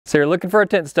So you're looking for a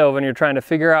tent stove and you're trying to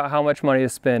figure out how much money to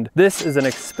spend. This is an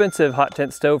expensive hot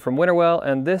tent stove from Winnerwell,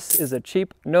 and this is a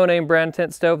cheap, no-name brand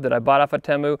tent stove that I bought off of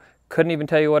Temu. Couldn't even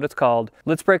tell you what it's called.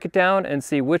 Let's break it down and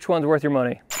see which one's worth your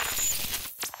money.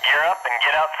 Gear up and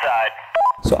get outside.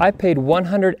 So I paid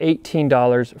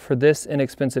 $118 for this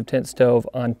inexpensive tent stove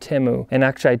on Temu. And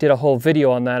actually I did a whole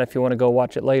video on that if you want to go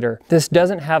watch it later. This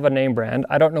doesn't have a name brand.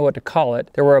 I don't know what to call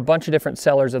it. There were a bunch of different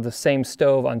sellers of the same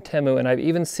stove on Temu, and I've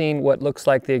even seen what looks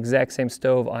like the exact same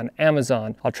stove on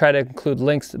Amazon. I'll try to include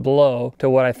links below to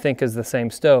what I think is the same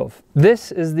stove.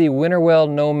 This is the Winnerwell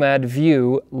Nomad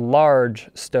View large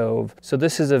stove. So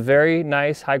this is a very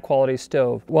nice high quality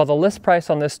stove. While the list price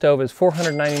on this stove is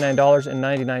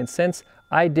 $499.99,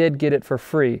 I did get it for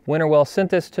free. Winnerwell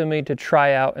sent this to me to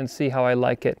try out and see how I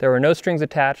like it. There were no strings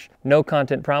attached, no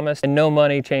content promised, and no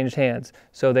money changed hands.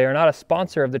 So they are not a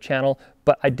sponsor of the channel,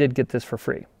 but I did get this for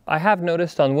free. I have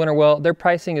noticed on Winnerwell, their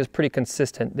pricing is pretty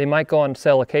consistent. They might go on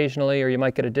sale occasionally, or you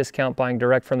might get a discount buying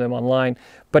direct from them online,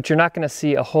 but you're not gonna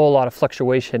see a whole lot of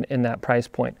fluctuation in that price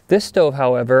point. This stove,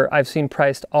 however, I've seen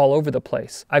priced all over the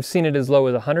place. I've seen it as low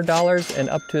as $100 and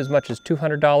up to as much as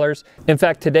 $200. In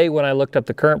fact, today when I looked up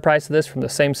the current price of this from the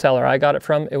same seller I got it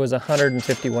from, it was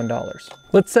 $151.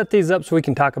 Let's set these up so we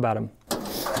can talk about them.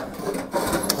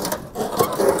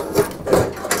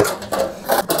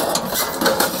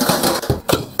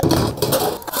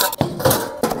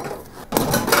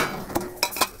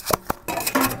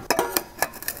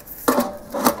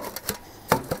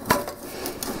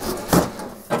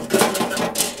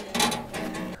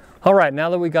 All right, now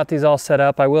that we got these all set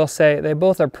up, I will say they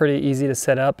both are pretty easy to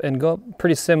set up and go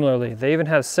pretty similarly. They even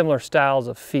have similar styles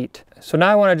of feet. So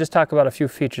now I want to just talk about a few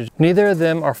features. Neither of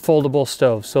them are foldable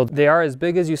stoves, so they are as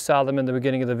big as you saw them in the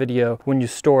beginning of the video when you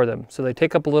store them. So they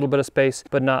take up a little bit of space,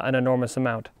 but not an enormous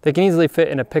amount. They can easily fit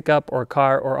in a pickup or a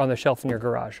car or on the shelf in your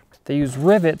garage. They use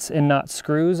rivets and not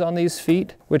screws on these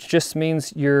feet, which just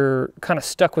means you're kind of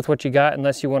stuck with what you got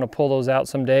unless you want to pull those out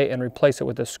someday and replace it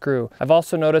with a screw. I've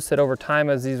also noticed that over time,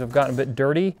 as these have gotten a bit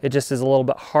dirty, it just is a little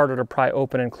bit harder to pry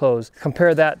open and close.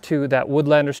 Compare that to that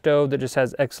Woodlander stove that just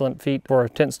has excellent feet for a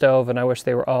tent stove, and I wish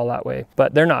they were all that way,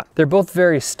 but they're not. They're both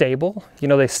very stable. You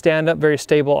know, they stand up very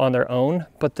stable on their own,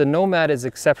 but the Nomad is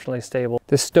exceptionally stable.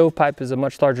 This stovepipe is a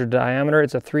much larger diameter.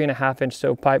 It's a 3.5-inch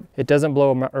stovepipe. It doesn't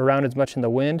blow around as much in the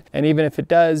wind, and even if it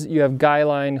does, you have guy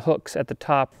line hooks at the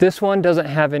top. This one doesn't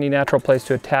have any natural place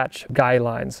to attach guy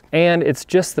lines, and it's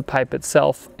just the pipe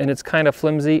itself, and it's kind of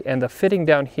flimsy, and the fitting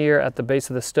down here at the base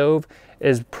of the stove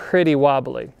is pretty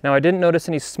wobbly. Now, I didn't notice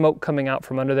any smoke coming out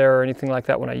from under there or anything like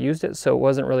that when I used it, so it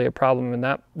wasn't really a problem in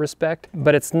that respect,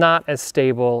 but it's not as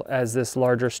stable as this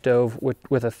larger stove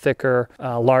with a thicker,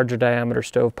 larger diameter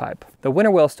stovepipe. The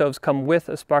Winnerwell stoves come with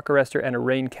a spark arrestor and a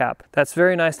rain cap. That's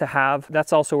very nice to have.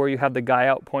 That's also where you have the guy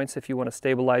out points if you want to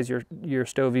stabilize your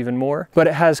stove even more. But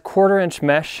it has 1/4-inch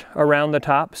mesh around the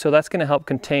top, so that's going to help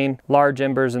contain large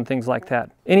embers and things like that.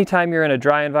 Anytime you're in a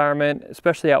dry environment,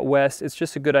 especially out west, it's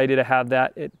just a good idea to have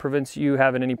that. It prevents you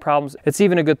having any problems. It's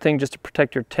even a good thing just to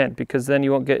protect your tent, because then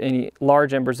you won't get any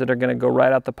large embers that are going to go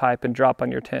right out the pipe and drop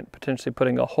on your tent, potentially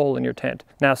putting a hole in your tent.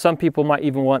 Now, some people might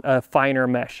even want a finer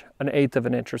mesh, 1/8 of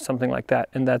an inch or something like that,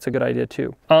 and that's a good idea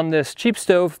too. On this cheap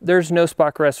stove, there's no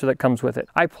spark arrestor that comes with it.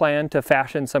 I plan to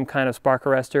fashion some kind of spark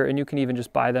arrestor, and you can even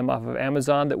just buy them off of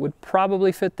Amazon that would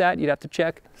probably fit that. You'd have to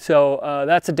check. So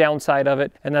that's a downside of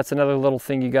it, and that's another little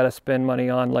thing you got to spend money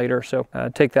on later, so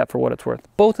take that for what it's worth.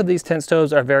 Both of these tent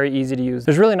stoves are very easy to use.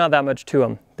 There's really not that much to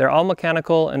them. They're all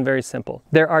mechanical and very simple.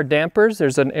 There are dampers.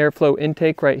 There's an airflow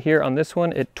intake right here on this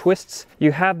one. It twists.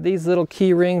 You have these little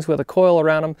key rings with a coil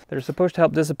around them that are supposed to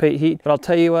help dissipate heat, but I'll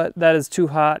tell you what, that is too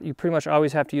hot. You pretty much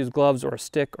always have to use gloves or a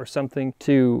stick or something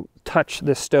to touch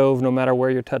this stove no matter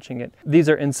where you're touching it. These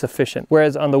are insufficient.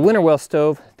 Whereas on the Winnerwell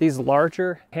stove, these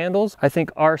larger handles I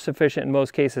think are sufficient in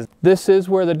most cases. This is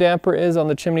where the damper is on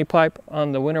the chimney pipe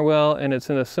on the Winnerwell, and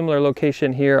it's in a similar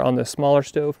location here on the smaller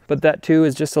stove, but that too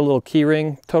is just a little key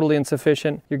ring, totally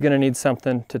insufficient. You're gonna need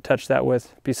something to touch that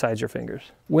with besides your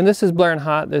fingers. When this is blaring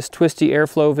hot, this twisty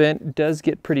airflow vent does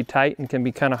get pretty tight and can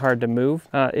be kind of hard to move.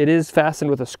 It is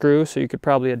fastened with a screw, so you could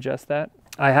probably adjust that.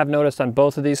 I have noticed on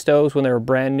both of these stoves when they were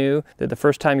brand new that the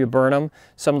first time you burn them,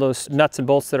 some of those nuts and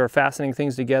bolts that are fastening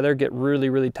things together get really,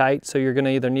 really tight. So you're gonna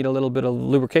either need a little bit of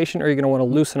lubrication or you're gonna wanna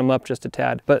loosen them up just a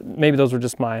tad. But maybe those were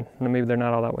just mine, and maybe they're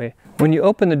not all that way. When you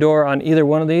open the door on either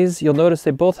one of these, you'll notice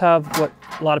they both have what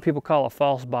a lot of people call a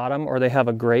false bottom, or they have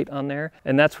a grate on there.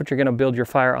 And that's what you're gonna build your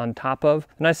fire on top of.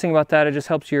 The nice thing about that, it just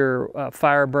helps your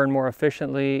fire burn more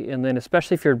efficiently. And then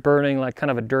especially if you're burning like kind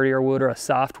of a dirtier wood or a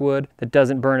soft wood that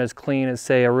doesn't burn as clean as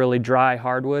say a really dry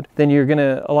hardwood, then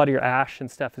a lot of your ash and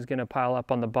stuff is gonna pile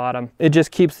up on the bottom. It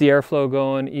just keeps the airflow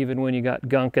going even when you got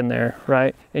gunk in there,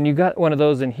 right? And you got one of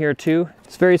those in here too.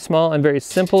 It's very small and very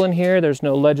simple in here. There's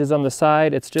no ledges on the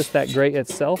side. It's just that grate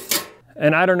itself.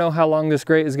 And I don't know how long this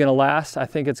grate is gonna last. I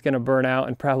think it's gonna burn out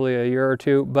in probably a year or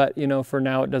two, but you know, for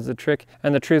now it does the trick.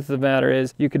 And the truth of the matter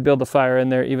is you could build a fire in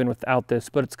there even without this,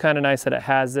 but it's kind of nice that it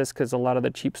has this because a lot of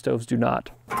the cheap stoves do not.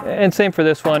 And same for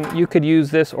this one. You could use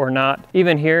this or not.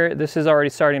 Even here, this is already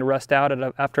starting to rust out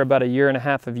after about a year and a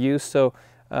half of use. So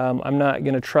I'm not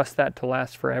going to trust that to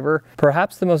last forever.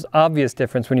 Perhaps the most obvious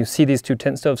difference when you see these two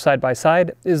tent stoves side by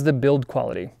side is the build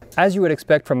quality. As you would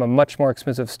expect from a much more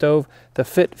expensive stove, the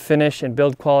fit, finish, and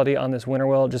build quality on this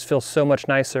Winnerwell just feels so much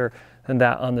nicer than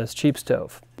that on this cheap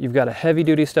stove. You've got a heavy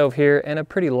duty stove here and a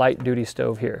pretty light duty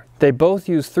stove here. They both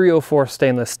use 304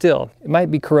 stainless steel. It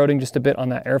might be corroding just a bit on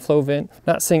that airflow vent.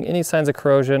 Not seeing any signs of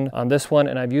corrosion on this one,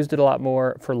 and I've used it a lot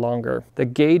more for longer. The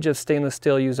gauge of stainless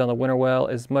steel used on the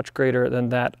Winnerwell is much greater than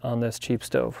that on this cheap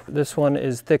stove. This one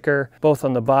is thicker both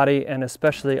on the body and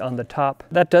especially on the top.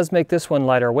 That does make this one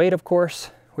lighter weight, of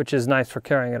course, which is nice for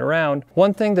carrying it around.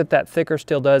 One thing that thicker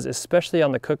steel does, especially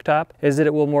on the cooktop, is that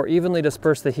it will more evenly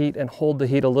disperse the heat and hold the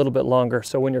heat a little bit longer.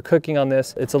 So when you're cooking on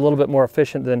this, it's a little bit more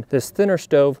efficient than this thinner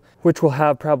stove, which will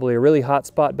have probably a really hot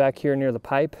spot back here near the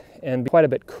pipe and be quite a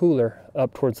bit cooler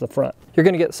up towards the front. You're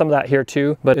gonna get some of that here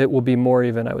too, but it will be more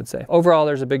even, I would say. Overall,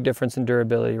 there's a big difference in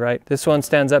durability, right? This one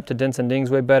stands up to dents and dings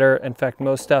way better. In fact,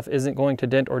 most stuff isn't going to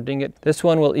dent or ding it. This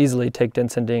one will easily take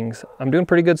dents and dings. I'm doing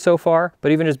pretty good so far,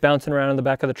 but even just bouncing around in the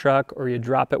back of the truck, or you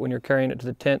drop it when you're carrying it to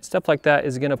the tent, stuff like that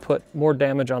is gonna put more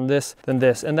damage on this than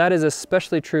this. And that is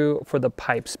especially true for the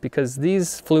pipes, because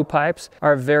these flue pipes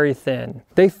are very thin.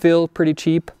 They feel pretty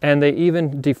cheap, and they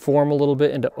even deform a little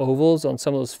bit into ovals on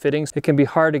some of those fittings. It can be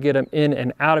hard to get them in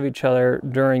and out of each other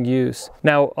during use.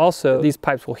 Now, also, these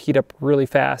pipes will heat up really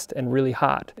fast and really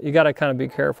hot. You gotta kind of be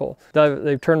careful.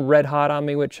 They've turned red hot on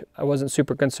me, which I wasn't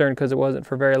super concerned because it wasn't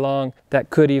for very long. That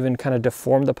could even kind of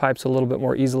deform the pipes a little bit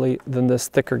more easily than this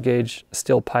thicker gauge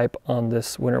steel pipe on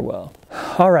this Winnerwell.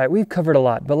 All right, we've covered a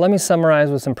lot, but let me summarize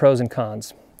with some pros and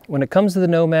cons. When it comes to the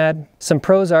Nomad, some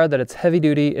pros are that it's heavy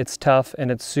duty, it's tough,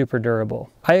 and it's super durable.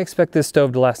 I expect this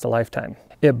stove to last a lifetime.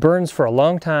 It burns for a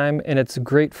long time, and it's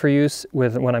great for use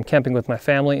when I'm camping with my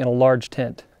family in a large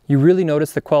tent. You really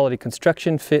notice the quality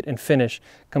construction, fit, and finish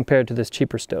compared to this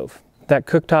cheaper stove. That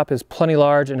cooktop is plenty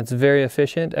large and it's very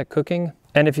efficient at cooking.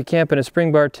 And if you camp in a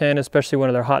spring bar tent, especially one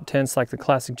of their hot tents like the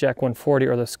classic Jack 140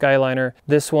 or the Skyliner,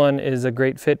 this one is a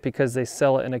great fit because they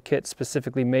sell it in a kit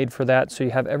specifically made for that, so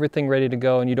you have everything ready to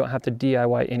go and you don't have to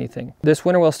DIY anything. This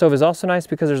Winnerwell stove is also nice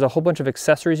because there's a whole bunch of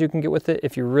accessories you can get with it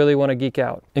if you really want to geek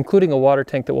out, including a water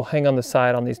tank that will hang on the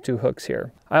side on these two hooks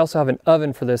here. I also have an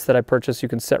oven for this that I purchased you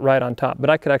can set right on top, but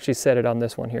I could actually set it on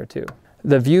this one here too.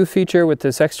 The view feature with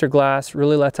this extra glass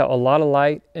really lets out a lot of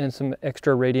light and some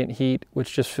extra radiant heat,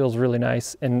 which just feels really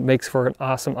nice and makes for an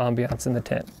awesome ambiance in the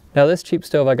tent. Now, this cheap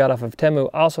stove I got off of Temu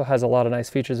also has a lot of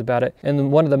nice features about it.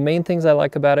 And one of the main things I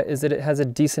like about it is that it has a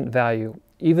decent value.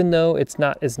 Even though it's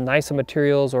not as nice of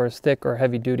materials or as thick or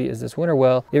heavy duty as this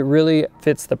Winnerwell, it really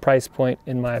fits the price point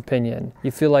in my opinion. You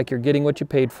feel like you're getting what you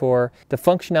paid for. The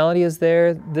functionality is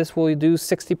there. This will do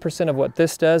 60% of what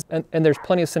this does. And there's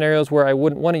plenty of scenarios where I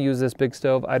wouldn't want to use this big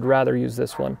stove. I'd rather use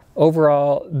this one.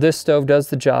 Overall, this stove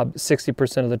does the job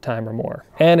 60% of the time or more.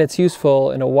 And it's useful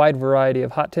in a wide variety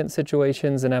of hot tent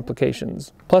situations and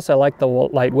applications. Plus, I like the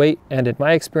lightweight, and in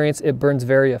my experience, it burns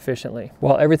very efficiently.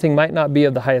 While everything might not be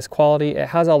of the highest quality, it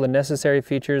has all the necessary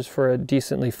features for a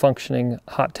decently functioning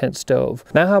hot tent stove.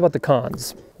 Now, how about the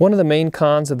cons? One of the main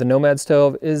cons of the Nomad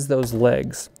stove is those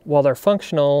legs. While they're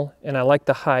functional and I like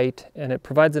the height and it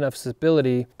provides enough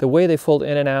stability, the way they fold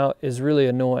in and out is really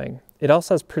annoying. It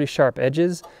also has pretty sharp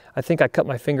edges. I think I cut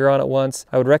my finger on it once.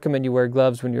 I would recommend you wear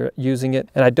gloves when you're using it.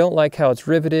 And I don't like how it's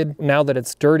riveted. Now that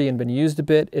it's dirty and been used a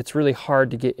bit, it's really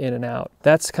hard to get in and out.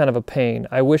 That's kind of a pain.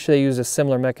 I wish they used a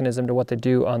similar mechanism to what they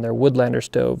do on their Woodlander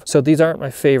stove. So these aren't my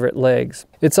favorite legs.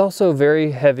 It's also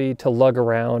very heavy to lug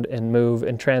around and move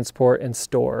and transport and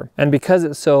store. And because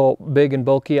it's so big and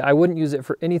bulky, I wouldn't use it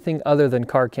for anything other than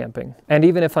car camping. And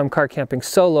even if I'm car camping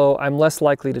solo, I'm less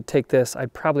likely to take this.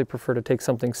 I'd probably prefer to take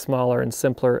something smaller and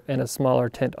simpler in a smaller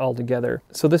tent altogether.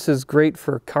 So this is great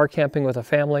for car camping with a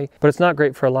family, but it's not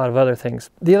great for a lot of other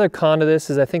things. The other con to this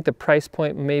is I think the price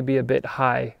point may be a bit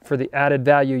high for the added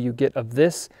value you get of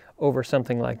this over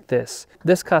something like this.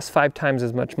 This costs 5 times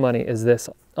as much money as this,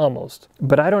 almost.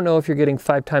 But I don't know if you're getting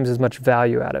 5 times as much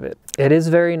value out of it. It is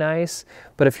very nice,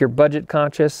 but if you're budget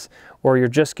conscious or you're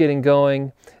just getting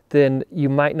going, then you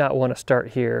might not want to start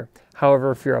here.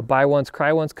 However, if you're a buy once,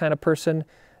 cry once kind of person,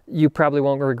 you probably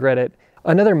won't regret it.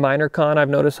 Another minor con I've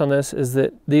noticed on this is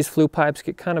that these flue pipes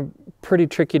get kind of pretty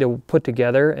tricky to put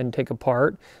together and take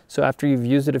apart. So after you've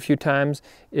used it a few times,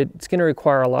 it's going to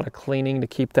require a lot of cleaning to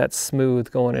keep that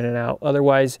smooth going in and out.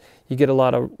 Otherwise, you get a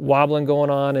lot of wobbling going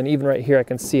on, and even right here I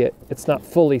can see it. It's not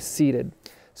fully seated.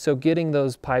 So getting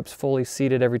those pipes fully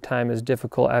seated every time is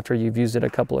difficult after you've used it a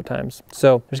couple of times.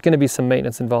 So there's going to be some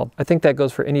maintenance involved. I think that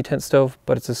goes for any tent stove,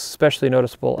 but it's especially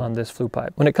noticeable on this flue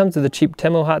pipe. When it comes to the cheap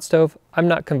Temo hot stove, I'm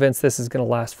not convinced this is going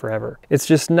to last forever. It's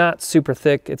just not super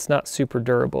thick. It's not super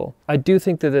durable. I do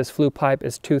think that this flue pipe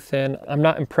is too thin. I'm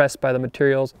not impressed by the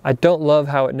materials. I don't love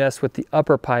how it nests with the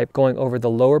upper pipe going over the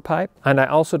lower pipe. And I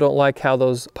also don't like how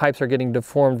those pipes are getting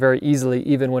deformed very easily,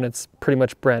 even when it's pretty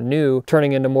much brand new,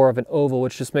 turning into more of an oval,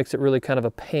 which just makes it really kind of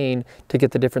a pain to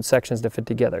get the different sections to fit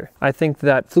together. I think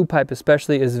that flue pipe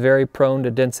especially is very prone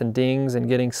to dents and dings and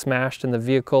getting smashed in the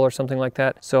vehicle or something like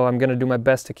that. So I'm going to do my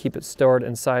best to keep it stored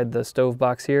inside the stove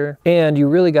box here. And you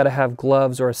really got to have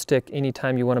gloves or a stick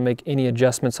anytime you want to make any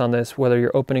adjustments on this, whether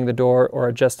you're opening the door or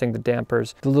adjusting the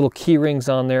dampers. The little key rings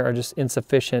on there are just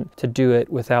insufficient to do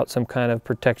it without some kind of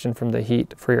protection from the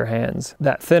heat for your hands.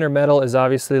 That thinner metal is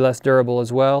obviously less durable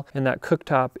as well, and that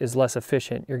cooktop is less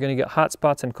efficient. You're going to get hot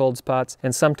spots and cold spots,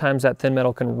 and sometimes that thin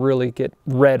metal can really get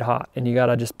red hot, and you got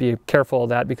to just be careful of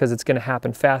that because it's going to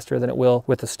happen faster than it will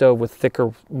with a stove with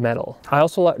thicker metal. I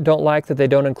also don't like that they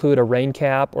don't include a rain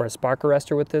cap or a spark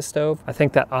arrestor with this stove. I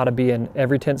think that ought to be in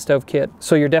every tent stove kit.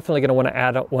 So you're definitely going to want to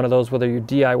add one of those whether you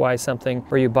DIY something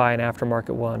or you buy an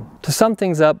aftermarket one. To sum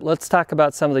things up, let's talk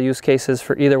about some of the use cases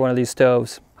for either one of these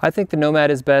stoves. I think the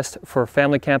Nomad is best for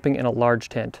family camping in a large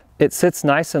tent. It sits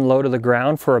nice and low to the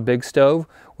ground for a big stove,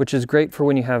 which is great for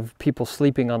when you have people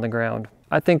sleeping on the ground.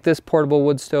 I think this portable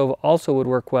wood stove also would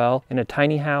work well in a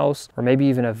tiny house, or maybe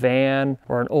even a van,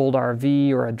 or an old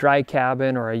RV, or a dry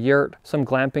cabin, or a yurt, some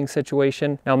glamping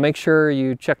situation. Now make sure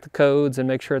you check the codes and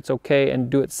make sure it's okay and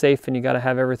do it safe, and you got to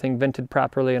have everything vented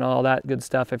properly and all that good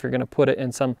stuff if you're going to put it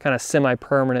in some kind of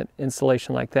semi-permanent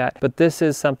installation like that. But this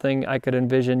is something I could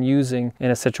envision using in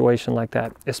a situation like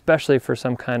that, especially for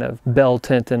some kind of bell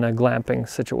tent in a glamping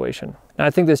situation. Now, I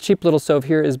think this cheap little stove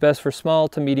here is best for small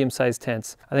to medium-sized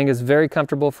tents. I think it's very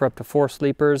comfortable for up to 4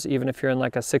 sleepers, even if you're in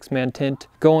like a 6-man tent.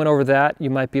 Going over that, you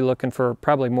might be looking for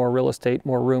probably more real estate,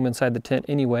 more room inside the tent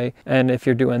anyway. And if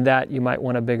you're doing that, you might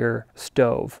want a bigger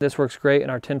stove. This works great in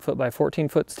our 10-foot by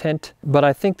 14-foot tent, but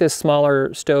I think this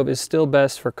smaller stove is still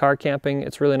best for car camping.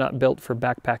 It's really not built for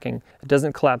backpacking. It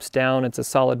doesn't collapse down. It's a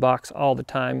solid box all the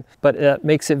time, but it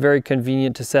makes it very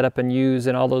convenient to set up and use,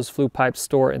 and all those flue pipes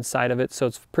store inside of it, so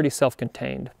it's pretty self-contained.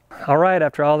 All right,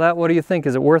 after all that, what do you think?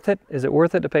 Is it worth it? Is it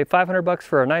worth it to pay $500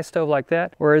 for a nice stove like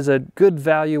that? Or is a good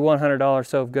value $100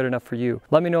 stove good enough for you?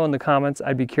 Let me know in the comments.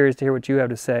 I'd be curious to hear what you have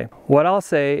to say. What I'll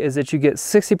say is that you get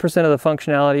 60% of the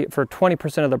functionality for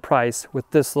 20% of the price with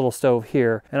this little stove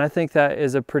here. And I think that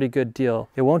is a pretty good deal.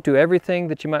 It won't do everything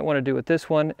that you might want to do with this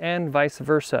one, and vice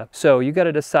versa. So you got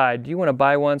to decide, do you want to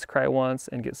buy once, cry once,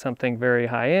 and get something very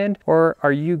high end? Or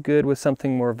are you good with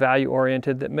something more value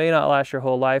oriented that may not last your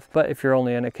whole life, but if you're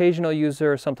only an occasional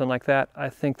user or something like that, I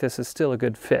think this is still a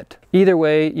good fit. Either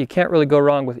way, you can't really go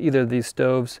wrong with either of these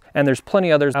stoves, and there's plenty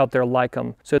others out there like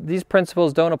them. So these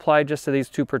principles don't apply just to these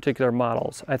two particular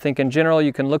models. I think in general,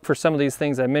 you can look for some of these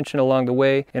things I mentioned along the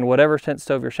way in whatever tent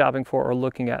stove you're shopping for or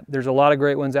looking at. There's a lot of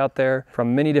great ones out there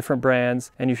from many different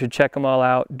brands, and you should check them all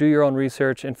out, do your own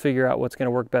research, and figure out what's going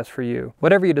to work best for you.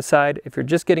 Whatever you decide, if you're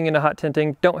just getting into hot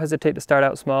tenting, don't hesitate to start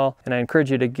out small, and I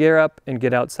encourage you to gear up and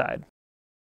get outside.